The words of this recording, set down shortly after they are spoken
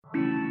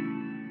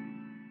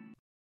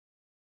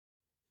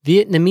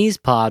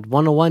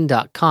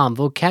VietnamesePod101.com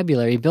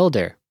Vocabulary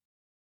Builder.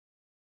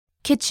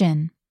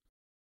 Kitchen.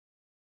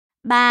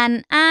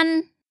 Bàn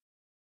ăn.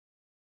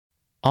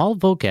 All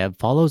vocab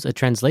follows a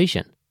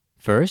translation.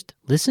 First,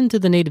 listen to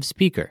the native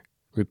speaker.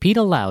 Repeat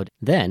aloud,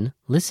 then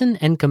listen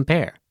and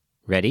compare.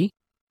 Ready?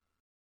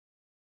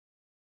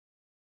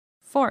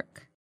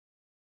 Fork.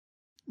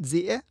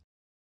 Dĩa.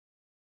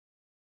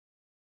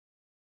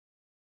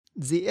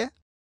 Dĩa.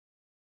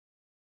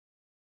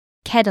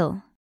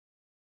 Kettle.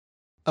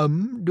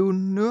 Ấm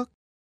đun nước.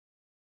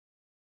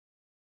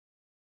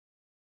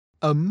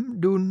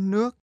 Ấm đun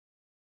nước.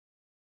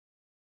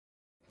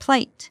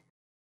 Plate.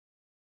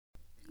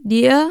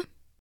 Đĩa.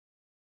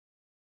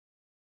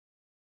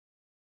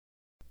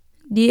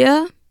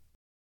 Đĩa.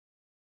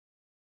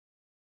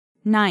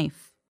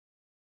 Knife.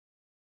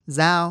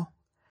 Dao.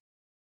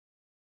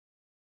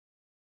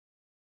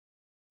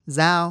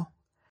 Dao.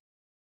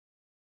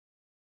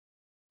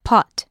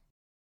 Pot.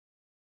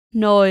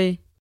 Nồi.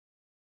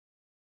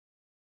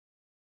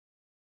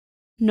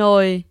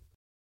 Nồi.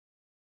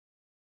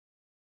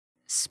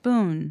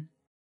 Spoon.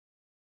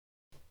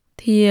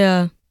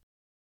 Thìa.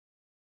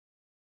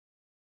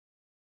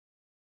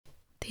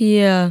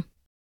 Thìa.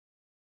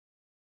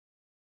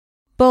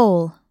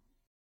 Bowl.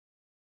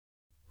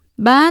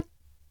 Bát.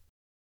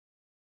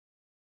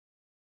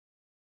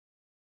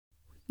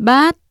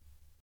 Bát.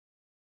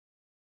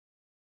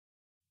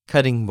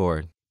 Cutting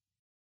board.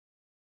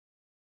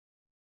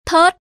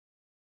 Thớt.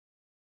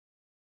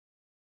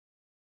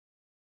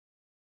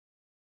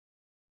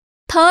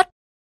 Thớt.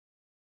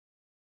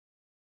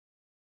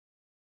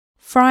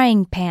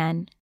 Frying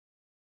pan.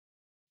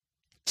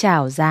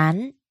 Chảo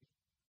rán.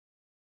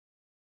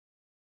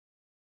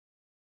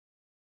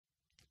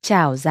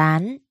 Chảo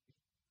rán.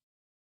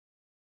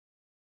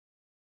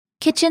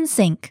 Kitchen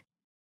sink.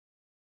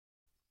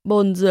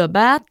 Bồn rửa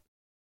bát.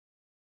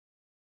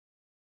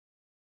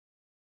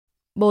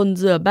 Bồn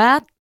rửa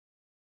bát.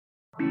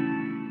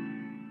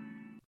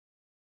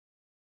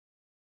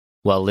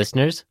 Well,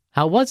 listeners,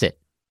 how was it?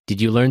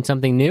 Did you learn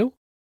something new?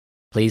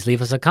 Please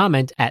leave us a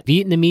comment at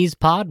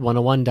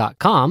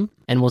VietnamesePod101.com,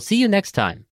 and we'll see you next time.